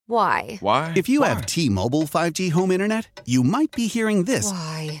Why? Why? If you have T-Mobile 5G home internet, you might be hearing this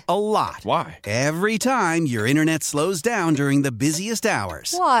Why? a lot. Why? Every time your internet slows down during the busiest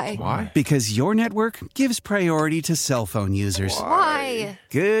hours. Why? Why? Because your network gives priority to cell phone users. Why?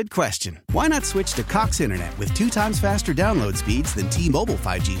 Good question. Why not switch to Cox Internet with 2 times faster download speeds than T-Mobile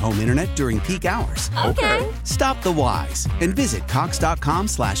 5G home internet during peak hours? Okay. Stop the whys and visit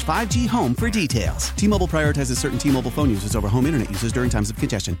cox.com/5G home for details. T-Mobile prioritizes certain T-Mobile phone users over home internet users during times of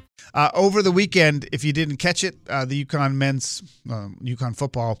congestion. Over the weekend, if you didn't catch it, the UConn men's UConn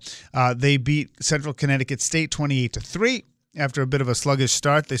football, they beat Central Connecticut State 28-3. After a bit of a sluggish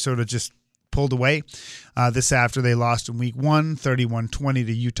start, they sort of just pulled away. This after they lost in week 1, 31-20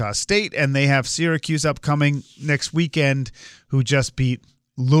 to Utah State, and they have Syracuse upcoming next weekend, who just beat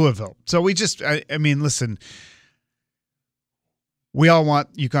Louisville. So I mean, listen, we all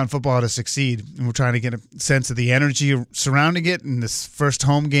want UConn football to succeed, and we're trying to get a sense of the energy surrounding it in this first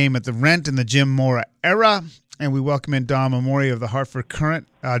home game at the Rent in the Jim Mora era. And we welcome in Dom Amore of the Hartford Courant.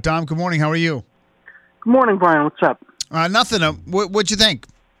 Dom, good morning. How are you? Good morning, Brian. What's up? Nothing. What'd you think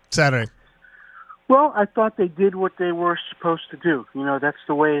Saturday? Well, I thought they did what they were supposed to do. You know, that's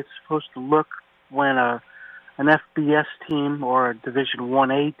the way it's supposed to look when an FBS team or a Division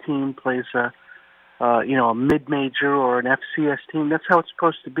 1A team plays a mid-major or an FCS team. That's how it's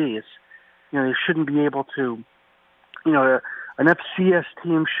supposed to be. They shouldn't be able to, an FCS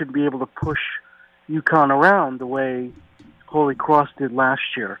team should be able to push UConn around the way Holy Cross did last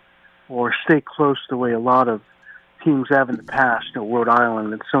year, or stay close the way a lot of teams have in the past, Rhode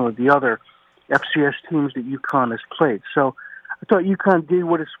Island and some of the other FCS teams that UConn has played. So I thought UConn did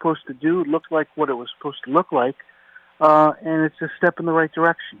what it's supposed to do. It looked like what it was supposed to look like, and it's a step in the right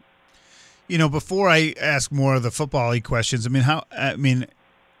direction. Before I ask more of the football-y questions,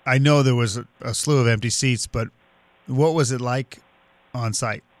 I know there was a slew of empty seats, but what was it like on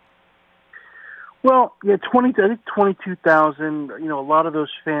site? Well, yeah, I think 22,000. A lot of those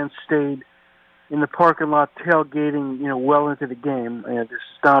fans stayed in the parking lot tailgating, well into the game. And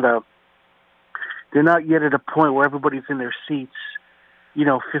they're not yet at a point where everybody's in their seats,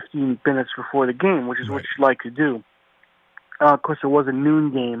 15 minutes before the game, which is what you'd like to do. Of course, it was a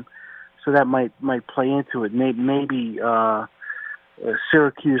noon game, so that might play into it. Maybe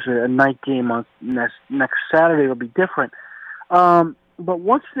Syracuse, a night game on next Saturday, will be different. But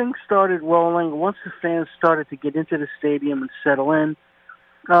once things started rolling, once the fans started to get into the stadium and settle in,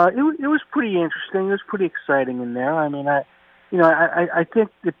 it was pretty interesting. It was pretty exciting in there. I mean, I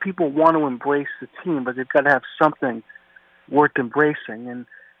think that people want to embrace the team, but they've got to have something worth embracing. And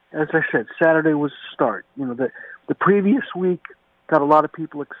as I said, Saturday was the start. The previous week got a lot of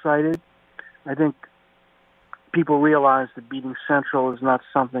people excited. I think people realized that beating Central is not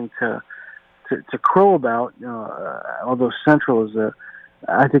something to crow about. Although Central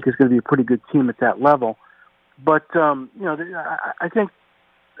I think is going to be a pretty good team at that level. But I think,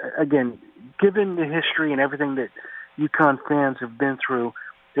 again, given the history and everything that UConn fans have been through,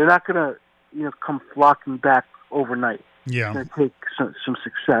 they're not going to come flocking back overnight. Yeah, it's going to take some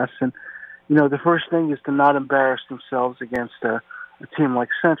success, and the first thing is to not embarrass themselves against a team like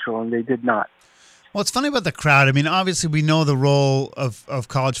Central, and they did not. Well, it's funny about the crowd. I mean, obviously we know the role of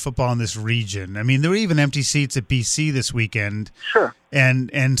college football in this region. I mean, there were even empty seats at BC this weekend. Sure.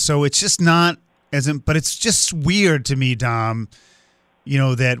 And so it's just not but it's just weird to me, Dom,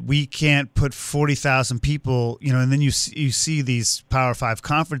 that we can't put 40,000 people, and then you see these Power 5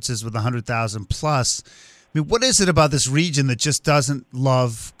 conferences with 100,000 plus. I mean, what is it about this region that just doesn't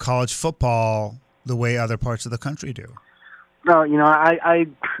love college football the way other parts of the country do? No, I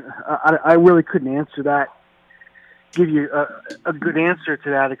really couldn't answer that. Give you a good answer to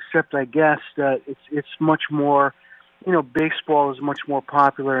that, except I guess that it's much more. Baseball is much more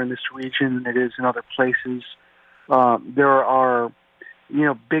popular in this region than it is in other places. There are,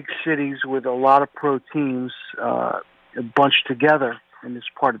 big cities with a lot of pro teams bunched together in this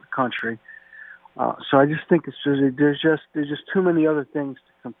part of the country. So I just think there's just too many other things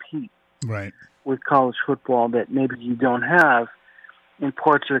to compete. Right. With college football that maybe you don't have in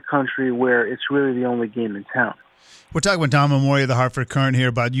parts of the country where it's really the only game in town. We're talking with Dom Amore of the Hartford Courant here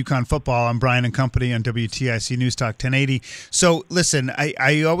about UConn football. I'm Brian and Company on WTIC News Talk 1080. So listen,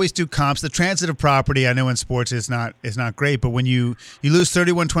 I always do comps. The transitive property I know in sports is not great, but when you lose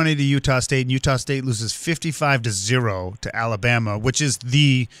 31-20 to Utah State and Utah State loses 55-0 to Alabama, which is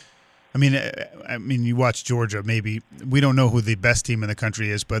I mean, you watch Georgia. Maybe we don't know who the best team in the country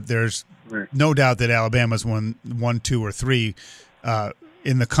is, but there's no doubt that Alabama's won 1, 2, or 3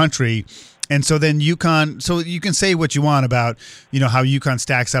 in the country. And so then UConn, so you can say what you want about, how UConn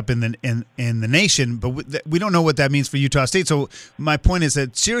stacks up in the nation, but we don't know what that means for Utah State. So my point is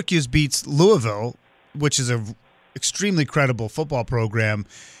that Syracuse beats Louisville, which is a extremely credible football program,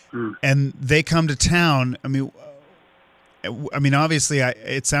 and they come to town. I mean, obviously,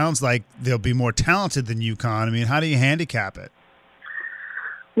 it sounds like they'll be more talented than UConn. I mean, how do you handicap it?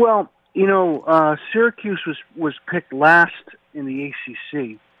 Well, Syracuse was picked last in the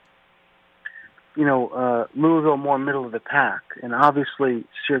ACC. Louisville more middle of the pack, and obviously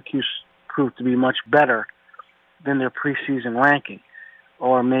Syracuse proved to be much better than their preseason ranking,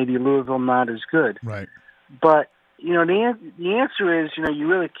 or maybe Louisville not as good. Right. But the answer is you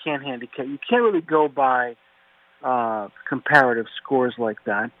really can't handicap. You can't really go by comparative scores like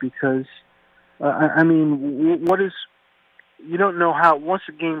that because what is you don't know how once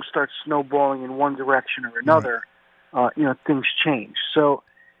a game starts snowballing in one direction or another, things change. So.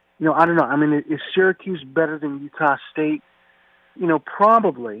 I don't know. I mean, is Syracuse better than Utah State?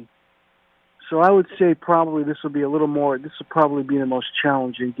 Probably. So I would say probably this will probably be the most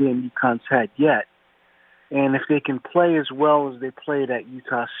challenging game UConn's had yet. And if they can play as well as they played at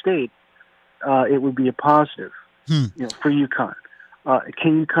Utah State, it would be a positive, for UConn.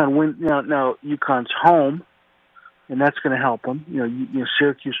 Can UConn win? Now UConn's home, and that's going to help them.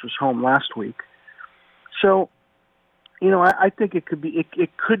 Syracuse was home last week. So, I think it could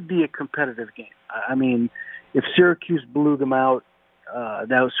be a competitive game. I mean, if Syracuse blew them out,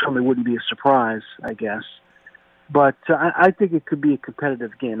 that certainly wouldn't be a surprise, I guess. But I think it could be a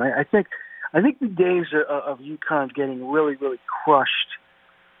competitive game. I think the days of UConn getting really, really crushed,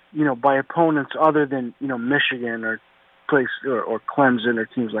 by opponents other than Michigan or Clemson or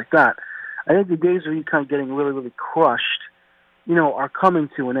teams like that. I think the days of UConn getting really, really crushed, are coming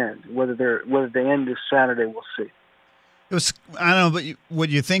to an end. Whether they end this Saturday, we'll see. It was, I don't know what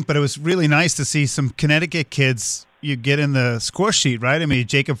you think, but it was really nice to see some Connecticut kids you get in the score sheet, right? I mean,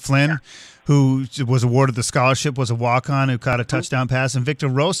 Jacob Flynn, who was awarded the scholarship, was a walk-on who caught a touchdown pass, and Victor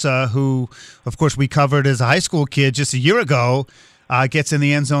Rosa, who, of course, we covered as a high school kid just a year ago, gets in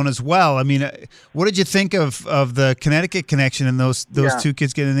the end zone as well. I mean, what did you think of the Connecticut connection and those two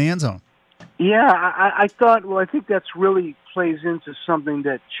kids getting in the end zone? Yeah, I thought, I think that's really plays into something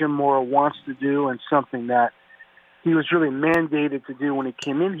that Jim Mora wants to do and something that he was really mandated to do when he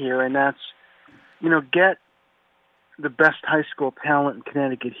came in here, and that's, get the best high school talent in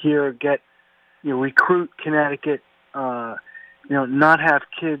Connecticut here, recruit Connecticut, not have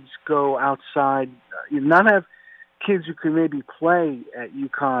kids go outside, not have kids who can maybe play at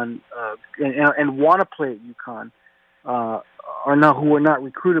UConn and want to play at UConn, who are not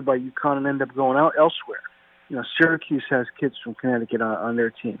recruited by UConn and end up going out elsewhere. Syracuse has kids from Connecticut on their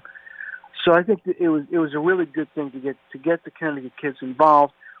team. So I think that it was a really good thing to get the Connecticut kids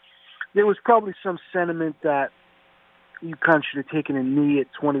involved. There was probably some sentiment that UConn should have taken a knee at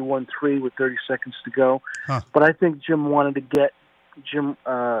 21-3 with 30 seconds to go. But I think Jim wanted to get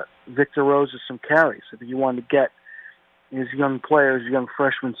Victor Rosa some carries. I think he wanted to get his young players, young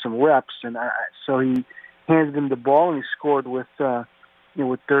freshmen, some reps, and so he handed him the ball and he scored with 30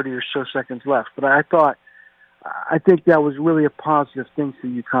 or so seconds left. But I think that was really a positive thing for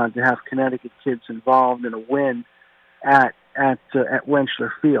UConn to have Connecticut kids involved in a win at Wenchler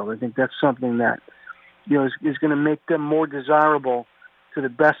Field. I think that's something that is going to make them more desirable to the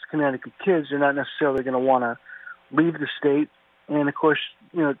best Connecticut kids. They're not necessarily going to want to leave the state, and of course,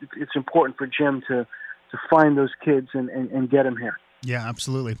 it's important for Jim to find those kids and get them here. Yeah,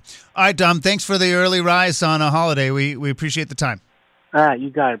 absolutely. All right, Dom. Thanks for the early rise on a holiday. We appreciate the time. You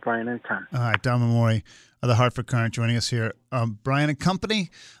got it, Brian. Anytime. All right, Dom Amore of the Hartford Courant joining us here. Brian and Company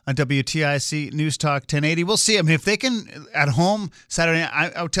on WTIC News Talk 1080. We'll see. I mean, if they can, at home Saturday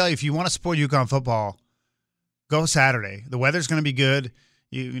night, I'll tell you, if you want to support UConn football, go Saturday. The weather's going to be good.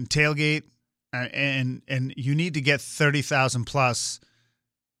 You can tailgate, and you need to get 30,000 plus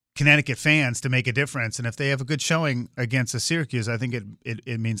Connecticut fans to make a difference. And if they have a good showing against the Syracuse, I think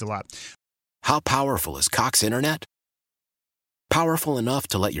it means a lot. How powerful is Cox Internet? Powerful enough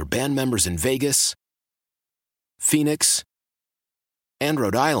to let your band members in Vegas, Phoenix, and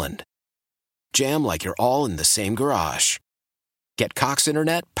Rhode Island jam like you're all in the same garage. Get Cox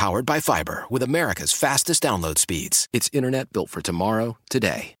Internet powered by fiber with America's fastest download speeds. It's internet built for tomorrow,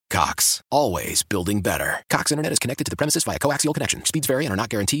 today. Cox, always building better. Cox Internet is connected to the premises via coaxial connection. Speeds vary and are not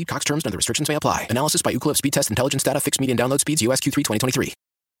guaranteed. Cox terms and other restrictions may apply. Analysis by Ookla Speed Test Intelligence Data. Fixed median download speeds. US Q3 2023.